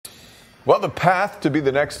Well, the path to be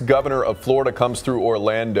the next governor of Florida comes through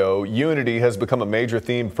Orlando. Unity has become a major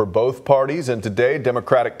theme for both parties, and today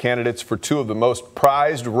Democratic candidates for two of the most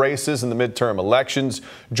prized races in the midterm elections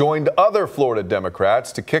joined other Florida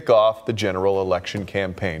Democrats to kick off the general election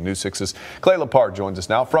campaign. News 6's Clay Lepard joins us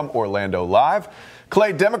now from Orlando Live.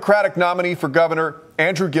 Clay, Democratic nominee for governor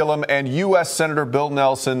Andrew Gillum and U.S. Senator Bill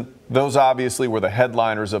Nelson, those obviously were the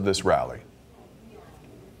headliners of this rally.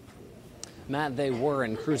 Matt, they were,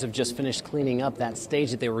 and crews have just finished cleaning up that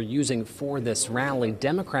stage that they were using for this rally.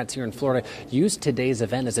 Democrats here in Florida used today's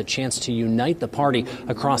event as a chance to unite the party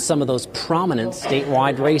across some of those prominent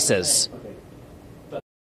statewide races.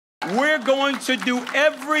 We're going to do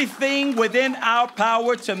everything within our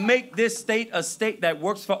power to make this state a state that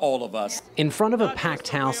works for all of us. In front of a packed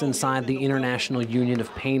house inside the International Union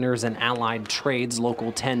of Painters and Allied Trades, Local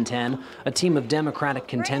 1010, a team of Democratic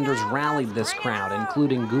contenders rallied this crowd,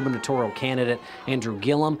 including gubernatorial candidate Andrew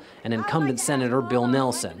Gillum and incumbent Senator Bill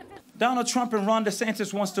Nelson. Donald Trump and Ron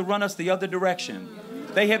DeSantis wants to run us the other direction.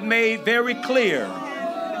 They have made very clear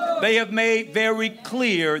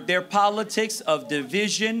their politics of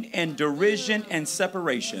division and derision and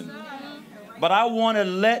separation. But I want to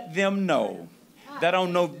let them know that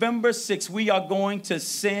on November 6th, we are going to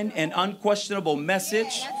send an unquestionable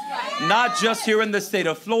message, not just here in the state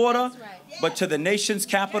of Florida, but to the nation's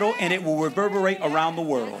capital, and it will reverberate around the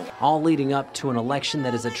world. All leading up to an election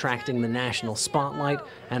that is attracting the national spotlight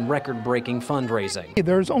and record-breaking fundraising.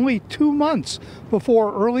 There's only 2 months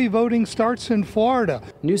before early voting starts in Florida.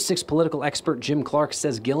 News 6 political expert Jim Clark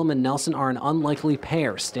says Gillum and Nelson are an unlikely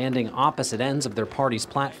pair, standing opposite ends of their party's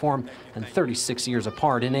platform and 36 years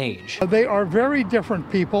apart in age. They are very different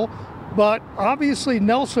people, but obviously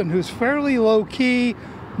Nelson, who's fairly low-key,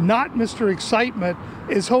 not Mr. Excitement,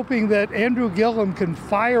 is hoping that Andrew Gillum can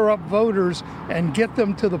fire up voters and get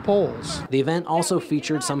them to the polls. The event also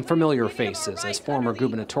featured some familiar faces, as former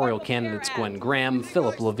gubernatorial candidates Gwen Graham,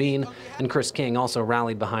 Philip Levine, and Chris King also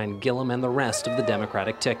rallied behind Gillum and the rest of the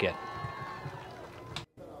Democratic ticket.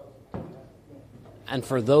 And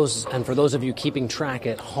for those of you keeping track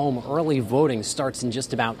at home, early voting starts in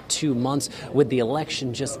just about 2 months, with the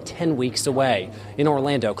election just 10 weeks away. In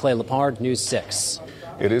Orlando, Clay Lepard, News 6.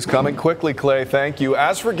 It is coming quickly, Clay. Thank you.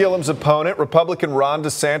 As for Gillum's opponent, Republican Ron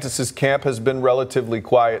DeSantis' camp has been relatively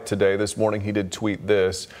quiet today. This morning he did tweet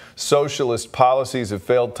this: "Socialist policies have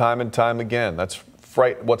failed time and time again."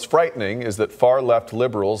 What's frightening is that far-left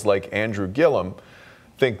liberals like Andrew Gillum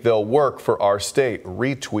think they'll work for our state.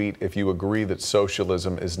 Retweet if you agree that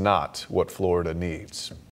socialism is not what Florida needs.